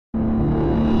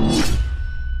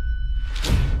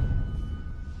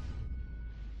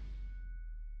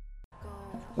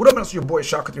What up, it's your boy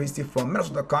Shaka360 from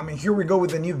Metal.com, and here we go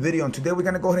with a new video. And today we're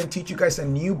gonna go ahead and teach you guys a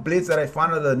new blitz that I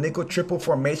found on the nickel triple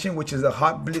formation, which is a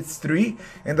hot blitz 3.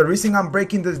 And the reason I'm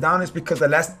breaking this down is because the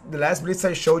last blitz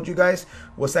I showed you guys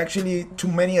was actually too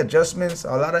many adjustments,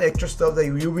 a lot of extra stuff that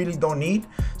you really don't need.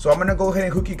 So I'm gonna go ahead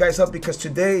and hook you guys up because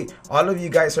today all of you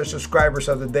guys are subscribers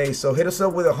of the day. So hit us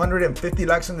up with 150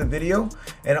 likes on the video.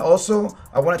 And also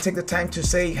I want to take the time to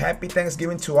say happy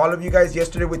Thanksgiving to all of you guys.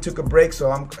 Yesterday we took a break,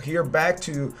 so I'm here back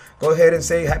to go ahead and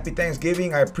say happy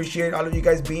Thanksgiving. I appreciate all of you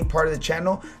guys being part of the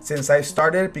channel since I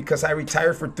started, because I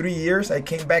retired for 3 years. I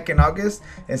came back in August,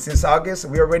 and since August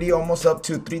we're already almost up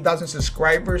to 3,000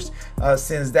 subscribers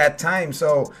since that time.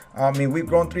 So I mean, we've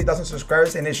grown 3,000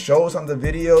 subscribers, and it shows on the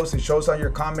videos, it shows on your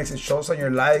comments, it shows on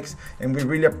your likes, and we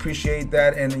really appreciate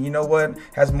that. And you know what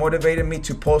has motivated me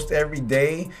to post every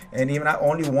day, and even not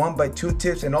only one but 2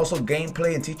 tips, and also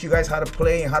gameplay, and teach you guys how to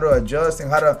play and how to adjust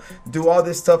and how to do all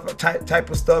this stuff, type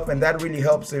of stuff. And that really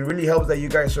helps. It really helps that you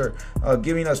guys are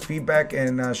giving us feedback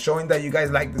and showing that you guys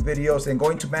like the videos, and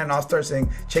going to Madden All-Stars and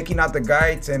checking out the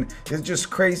guides, and it's just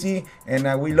crazy.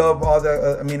 And we love all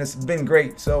the I mean, it's been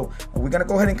great. So we're gonna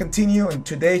go ahead and continue, and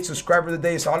today subscriber of the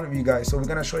day is all of you guys. So we're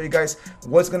gonna show you guys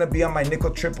what's gonna be on my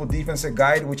nickel triple defensive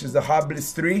guide, which is the hot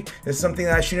blitz 3. It's something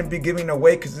that I shouldn't be giving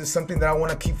away because it's something that I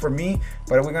want to keep for me,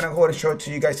 but we're gonna go ahead and show it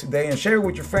to you guys today and share it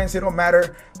with your friends. It don't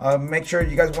matter. Make sure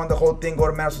you guys want the whole thing. Go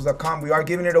to Madden.com. We are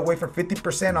giving it away for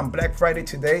 50% on Black Friday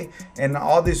today and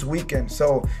all this weekend.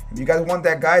 So if you guys want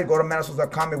that guide, go to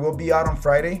Madden.com. It will be out on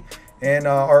Friday and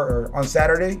or on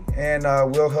Saturday, and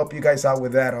we'll help you guys out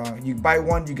with that. You buy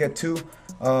one, you get 2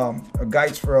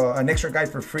 guides for an extra guide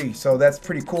for free. So that's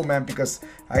pretty cool, man, because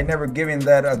I never given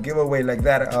that giveaway like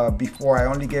that before. I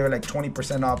only gave it like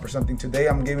 20% off or something. Today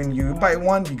I'm giving you buy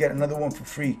one, you get another one for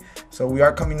free. So we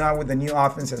are coming out with a new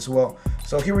offense as well.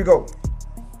 So here we go.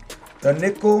 The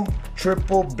nickel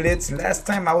triple blitz. Last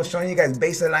time I was showing you guys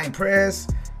baseline press,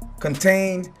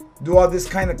 contain, do all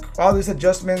this all these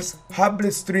adjustments. Hot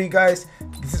blitz 3, guys,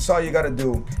 this is all you got to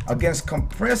do. Against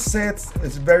compressed sets,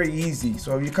 it's very easy.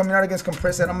 So if you're coming out against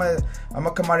compressed set, I'm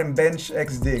gonna come out and bench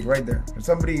X dig right there. If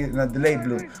somebody in a delayed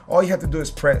blue, all you have to do is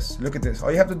press. Look at this.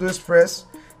 All you have to do is press.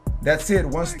 That's it.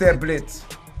 One step blitz.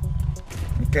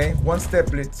 Okay, one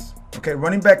step blitz. Okay,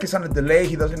 running back is on a delay.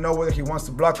 He doesn't know whether he wants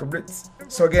to block or blitz.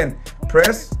 So again,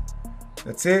 press.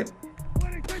 That's it.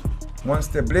 One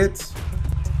step blitz.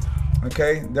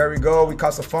 Okay, there we go. We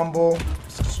cause a fumble.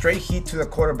 Straight heat to the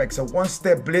quarterback. So one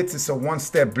step blitz is a one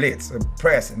step blitz. A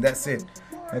press, and that's it.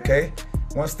 Okay,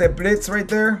 one step blitz right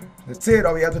there. That's it.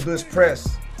 All we have to do is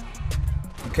press.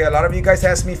 Okay, a lot of you guys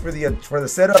asked me for the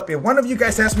setup. If one of you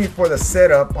guys asked me for the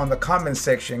setup on the comment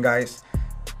section, guys,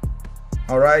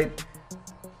 all right,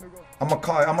 I'm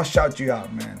gonna shout you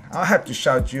out, man. I'll have to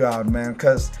shout you out, man,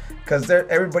 because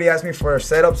everybody asked me for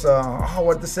setups. Oh,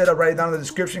 what the setup? Write it down in the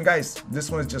description, guys.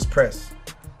 This one is just press.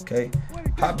 Okay,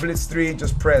 hot blitz 3,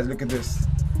 just press. Look at this.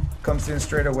 Comes in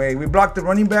straight away. We block the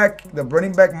running back. The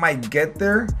running back might get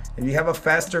there. If you have a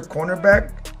faster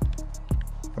cornerback,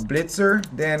 a blitzer,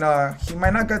 then he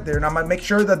might not get there. And I'm gonna make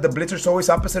sure that the blitzer is always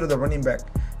opposite of the running back.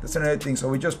 That's another thing. So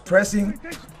we're just pressing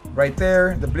right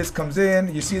there. The blitz comes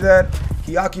in. You see that?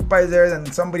 He occupies there, then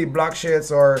somebody block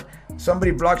shits, or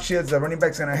somebody block shits. The running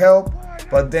back's gonna help.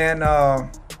 But then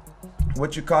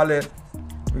what you call it?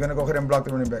 We're gonna go ahead and block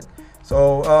the running back.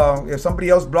 So if somebody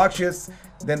else blocks shits,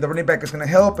 then the running back is gonna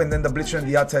help, and then the blitzer on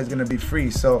the outside is gonna be free.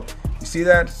 So you see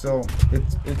that? So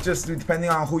it's just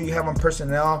depending on who you have on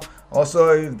personnel. Also,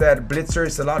 if that blitzer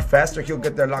is a lot faster, he'll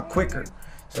get there a lot quicker.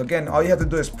 So again, all you have to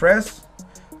do is press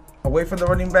away from the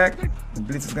running back. The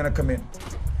blitz is gonna come in.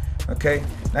 Okay,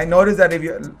 and I noticed that if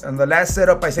you on the last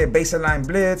setup I say baseline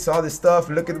blitz, all this stuff.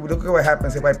 Look at what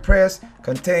happens if I press,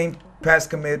 contain, pass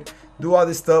commit, do all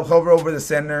this stuff, hover over the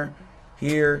center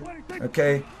here.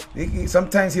 Okay,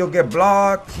 sometimes he'll get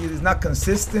blocked. He's not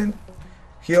consistent.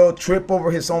 He'll trip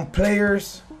over his own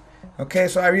players. Okay,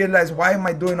 so I realized, why am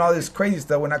I doing all this crazy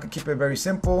stuff when I could keep it very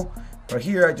simple? But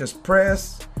here I just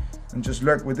press and just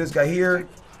lurk with this guy here.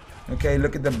 Okay,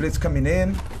 look at the blitz coming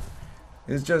in.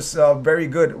 It's just very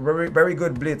good, very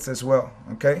good blitz as well.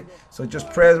 Okay, so just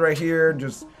press right here,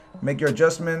 just make your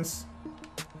adjustments.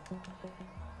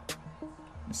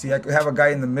 See, I could have a guy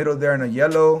in the middle there in a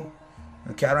yellow.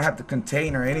 Okay, I don't have to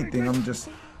contain or anything. I'm just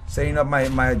setting up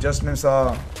my adjustments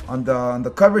on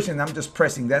the coverage, and I'm just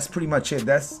pressing. That's pretty much it.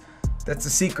 That's the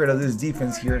secret of this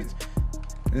defense here.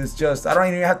 It's just, I don't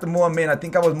even have to move him in. I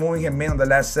think I was moving him in on the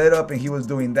last setup, and he was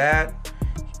doing that.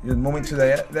 He was moving to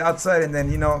the outside, and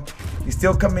then, you know, he's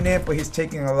still coming in, but he's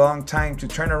taking a long time to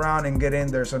turn around and get in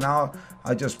there. So now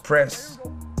I just press.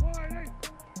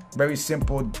 Very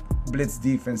simple blitz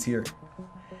defense here.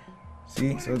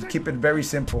 See, so keep it very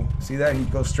simple. See that? He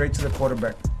goes straight to the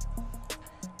quarterback.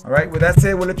 All right, with that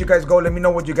said, we'll let you guys go. Let me know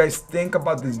what you guys think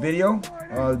about this video.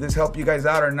 This help you guys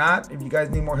out or not. If you guys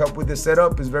need more help with this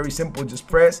setup, it's very simple. Just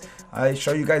press. I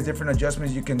show you guys different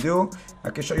adjustments you can do.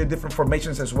 I can show you different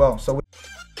formations as well. So